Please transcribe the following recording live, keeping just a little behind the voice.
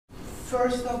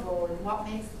first of all, what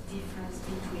makes the difference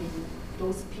between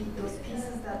those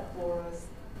pieces that bore us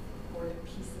or the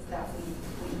pieces that we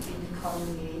become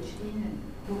engaged in, and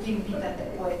looking a bit at the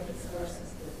poetics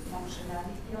versus the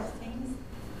functionality of things.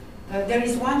 There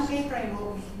is one paper I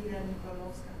wrote with Lira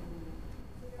Nikolovska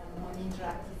on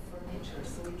interactive furniture,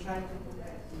 so we try to look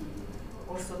at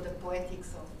also the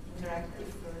poetics of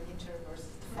interactive furniture versus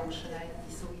the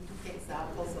functionality. So we took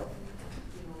examples of,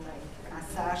 like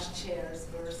massage chairs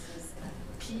versus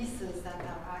pieces that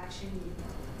are actually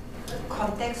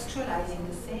contextualizing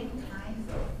the same kinds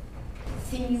of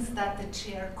things that the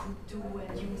chair could do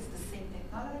and use the same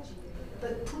technology,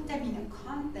 but put them in a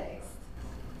context.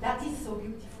 That is so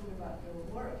beautiful about your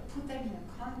work. Put them in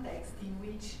a context in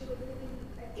which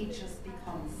it just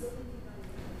becomes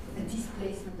a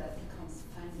displacement that becomes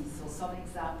funny. So some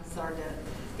examples are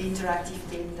the interactive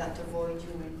tape that avoid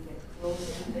you when you get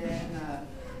close to them.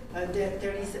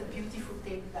 There is a beautiful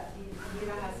tape that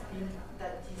Lira has built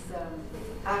that is,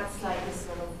 acts like a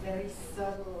sort of very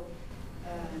subtle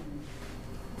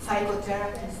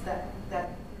psychotherapist that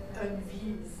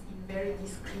unveils in very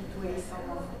discreet ways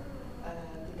some of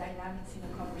the dynamics in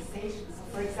a conversation. So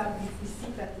for example, if we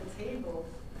sit at the table,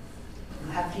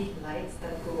 we have little lights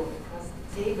that go across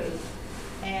the table,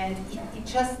 and it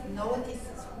just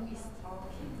notices who is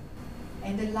talking.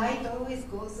 And the light always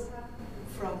goes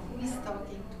from who is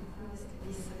talking to who is the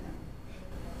listener.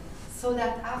 So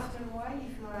that after a while,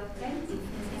 if you are attentive,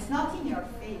 it's not in your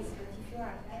face, but if you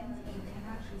are attentive, you can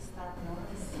actually start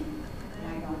noticing,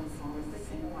 my God, it's always the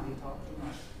same one talking.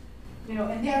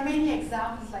 And there are many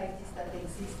examples like this that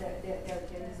exist.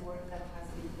 There is work that has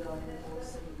been done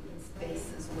also in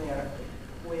spaces where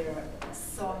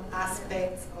some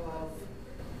aspects of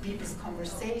people's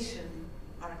conversation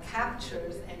are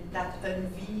captured and that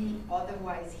unveil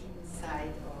otherwise hidden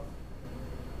side of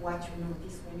what you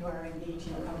notice when you are engaged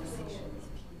in a conversation with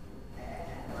people.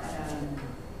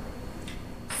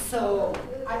 So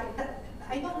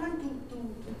I don't want to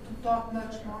talk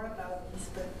much more about this,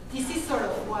 but this is sort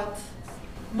of what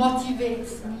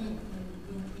motivates me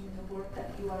in the work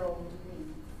that you are all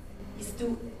doing, is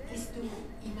to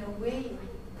in a way,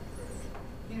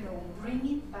 bring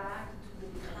it back to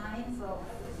the kinds of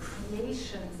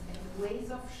creations and ways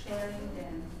of sharing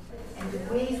them, and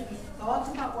the ways we thought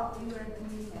about what we were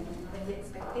doing and the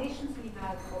expectations we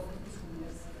had of the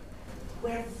tools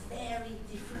were very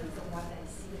different from what I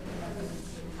see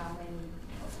in how many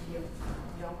of the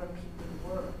younger people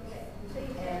work.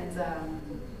 And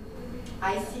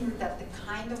I think that the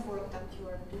kind of work that you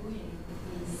are doing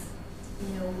is,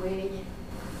 in a way,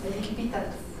 a little bit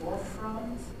at the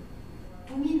forefront.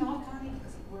 To me, not only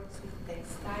because it works with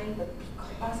textile, but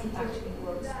because it actually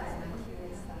works with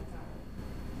materials that are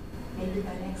maybe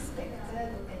unexpected,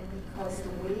 and because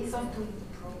the ways of doing the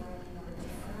programming are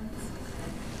different.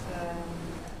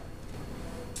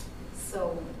 So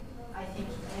I think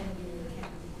it can be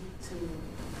good to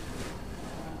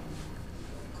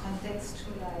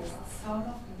contextualize some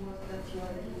of the work that you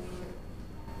are doing.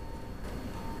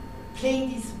 Play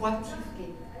this what-if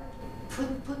game.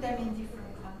 Put them in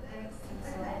different contexts and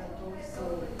so on, but also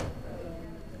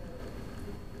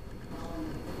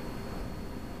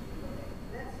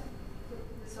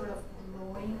sort of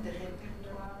growing the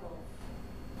repertoire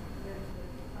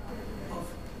of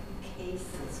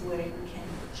cases where you can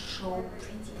show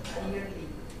pretty clearly,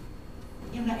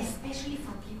 especially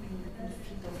from people in the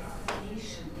field of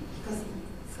education, because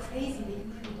it's crazy, they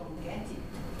usually don't get it.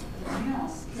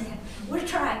 We're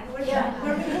trying. We're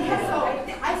really so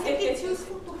I think it's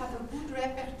useful to have a good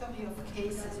repertoire of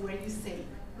cases where you say,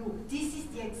 look, this is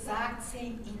the exact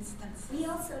same instance. We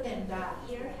also and that.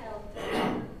 Ear help.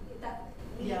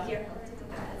 We need ear help to do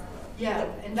that as well.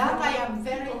 Yeah, and that I am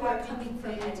very happy coming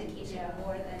from education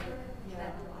more than a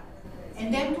lot.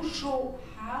 And then to show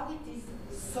how it is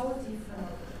so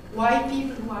different, why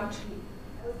people who actually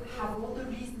have all the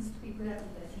reasons to be glad,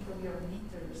 I think of your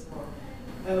knitters, or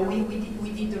we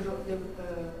did a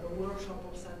workshop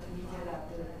also at the Media Lab,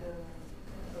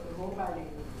 the Raw Ballet.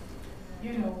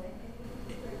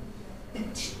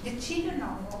 The children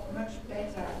are much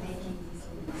better at making these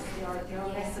moves. They are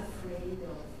less afraid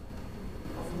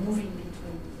of moving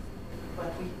between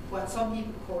what some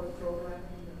people call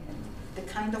programming, and the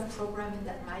kind of programming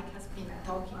that Mike has been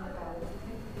talking about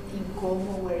in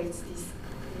Como, where it's this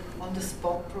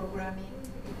on-the-spot programming,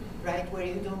 right, where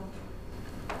you don't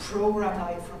program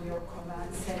out from your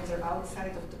command center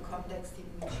outside of the context in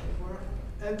which you work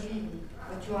uglily,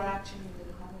 but you are actually in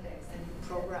the context and you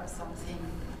program something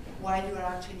while you are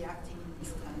actually acting in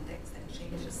this context and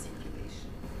change the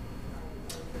situation.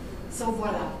 So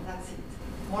voila, that's it.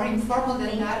 More informal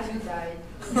than that, you die.